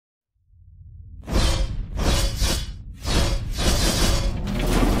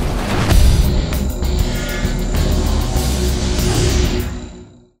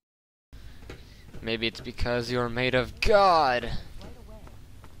maybe it's because you're made of God.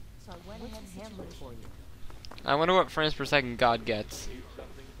 I wonder what frames per second God gets.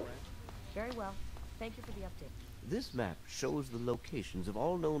 Very well. Thank you for the update. This map shows the locations of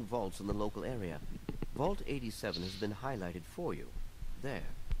all known vaults in the local area. Vault 87 has been highlighted for you. There.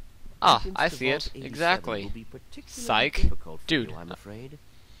 Ah, Entrance I to see Vault it. 87 Exactly. will be particularly Psych. difficult for Dude. you, I'm afraid.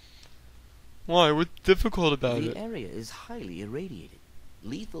 Why? What's difficult about The it? area is highly irradiated.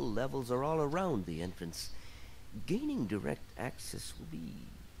 Lethal levels are all around the entrance. Gaining direct access will be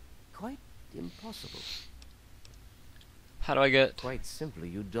quite impossible. How do I get... Quite simply,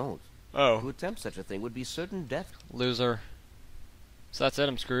 you don't. To Oh. attempt such a thing would be certain death. Loser. So that's it,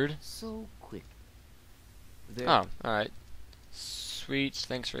 I'm screwed? So quick. There. Oh, alright. Sweet,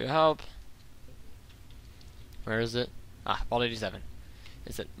 thanks for your help. Where is it? Ah, Vault 87.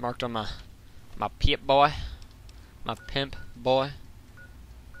 Is it marked on my pimp boy? My pimp boy?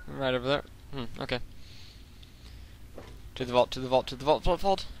 Right over there. Okay. To the vault, to the vault, to the vault,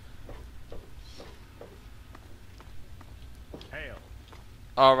 vault. Hail.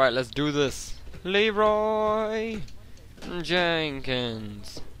 Alright, let's do this. Leroy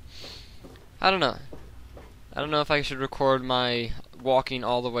Jenkins. I don't know. I don't know if I should record my walking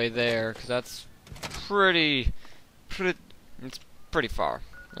all the way there, because that's pretty, it's pretty far.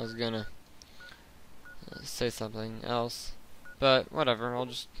 I was gonna say something else, but whatever, I'll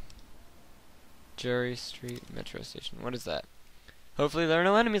just... Jerry Street Metro Station. What is that? Hopefully there are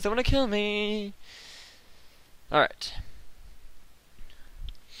no enemies that want to kill me. Alright.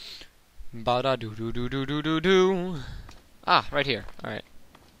 Ba-da doo doo doo doo doo doo doo. Ah, right here. Alright.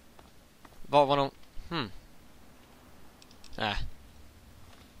 Vault 10... Ah.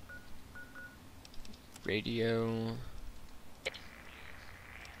 Radio.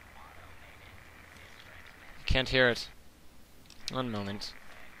 Can't hear it. One moment.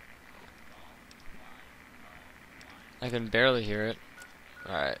 I can barely hear it.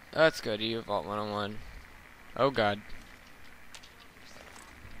 Alright, let's go to you, Vault 101. Oh god.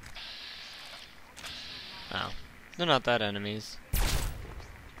 Wow. They're not that enemies.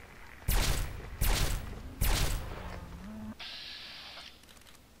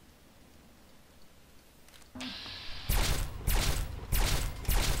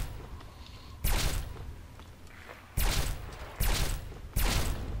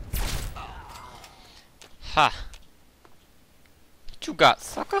 Ha! What you got,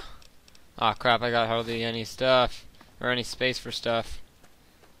 sucker? Ah, crap, I got hardly any stuff. Or any space for stuff.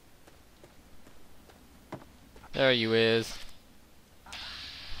 There you is.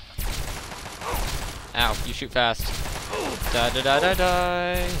 Ow, you shoot fast. Da da da da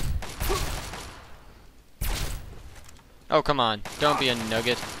die. Oh, come on. Don't be a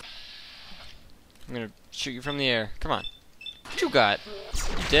nugget. I'm gonna shoot you from the air. Come on. What you got?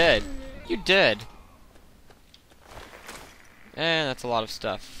 You dead. You dead. And that's a lot of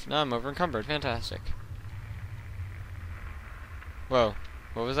stuff. Now I'm over encumbered. Fantastic. Whoa.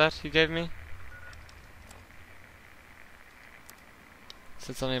 What was that you gave me?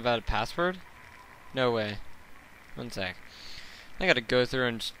 Said something about a password? No way. One sec. I gotta go through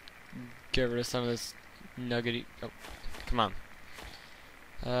and just get rid of some of this nuggety... Oh, come on.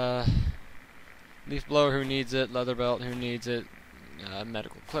 Leaf blower, who needs it? Leather belt, who needs it?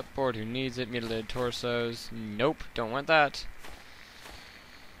 Medical clipboard, who needs it? Mutilated torsos, nope, don't want that.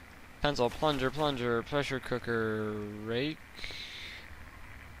 Pencil, plunger, pressure cooker, rake.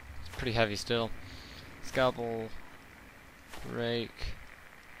 It's pretty heavy still. Scalpel, rake.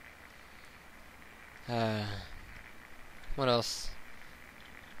 What else?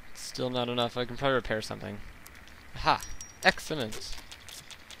 Still not enough. I can probably repair something. Aha! Excellent!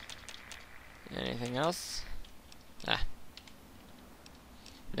 Anything else? Ah.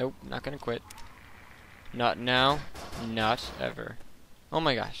 Nope, not gonna quit. Not now, not ever. Oh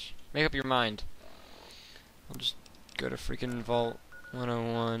my gosh. Make up your mind. I'll just go to freaking Vault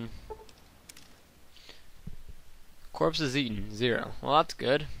 101. Corpse is eaten. 0. Well, that's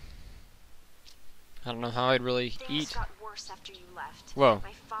good. I don't know how I'd really eat. Things got worse after you left. Whoa.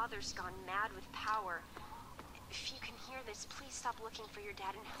 My father's gone mad with power. If you can hear this, please stop looking for your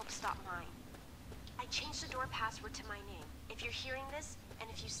dad and help stop mine. I changed the door password to my name. If you're hearing this, and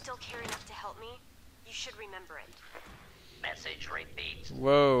if you still care enough to help me, you should remember it. Message repeats.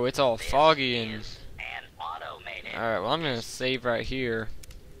 Whoa, it's all foggy and... And automated. Alright, well I'm gonna save right here.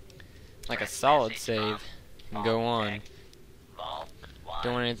 Like a solid save. And go on.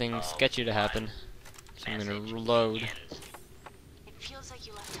 Don't want anything sketchy to happen. So I'm gonna reload. It feels like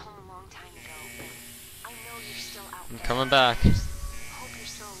you left home a long time ago. I know you're still out I'm there. coming back. Hope you're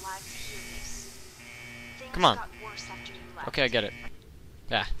still alive to hear this. Things Come on. got worse after you left. Okay, I get it.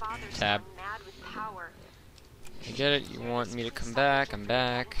 Ah, Father's tab. gone mad with power. I get it. You want me to come back? I'm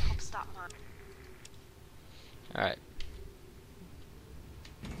back. Help stop mine. Alright.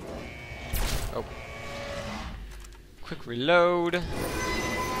 Oh. Quick reload.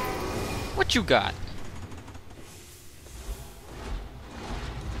 What you got?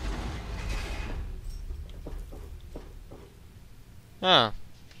 Huh.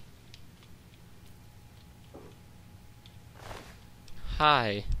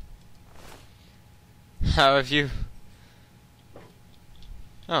 Hi. How have you?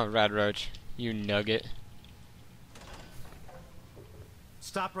 Oh, Rad Roach. You nugget.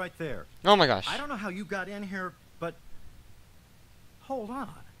 Stop right there. Oh my gosh. I don't know how you got in here, but... Hold on.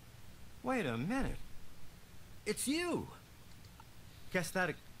 Wait a minute. It's you! Guess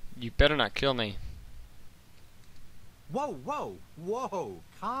that... You better not kill me. Whoa, whoa, whoa!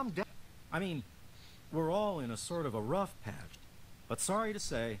 Calm down. I mean, we're all in a sort of a rough patch. But sorry to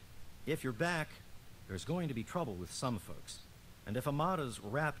say, if you're back, there's going to be trouble with some folks. And if Amada's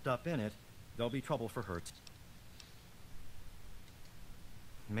wrapped up in it, there'll be trouble for her too.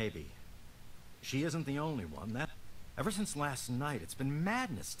 Maybe. She isn't the only one. Ever since last night, it's been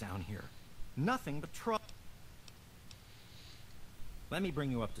madness down here. Nothing but trouble. Let me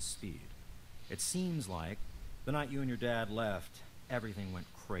bring you up to speed. It seems like the night you and your dad left, everything went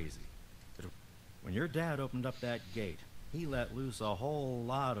crazy. When your dad opened up that gate, he let loose a whole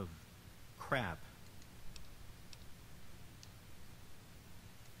lot of crap.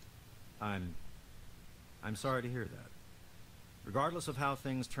 I'm sorry to hear that. Regardless of how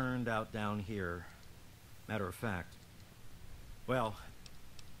things turned out down here, matter of fact, well,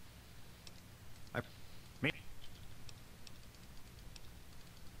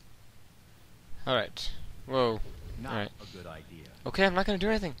 Alright. Whoa. not Alright. a good idea. Okay, I'm not gonna do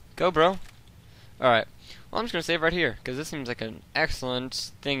anything. Go, bro. Alright. Well, I'm just gonna save right here, because this seems like an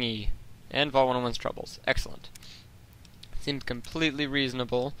excellent thingy. And Vault 101's troubles. Excellent. Seems completely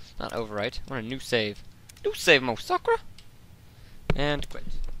reasonable. Not overwrite. I want a new save. New save, mo sucker! And quit.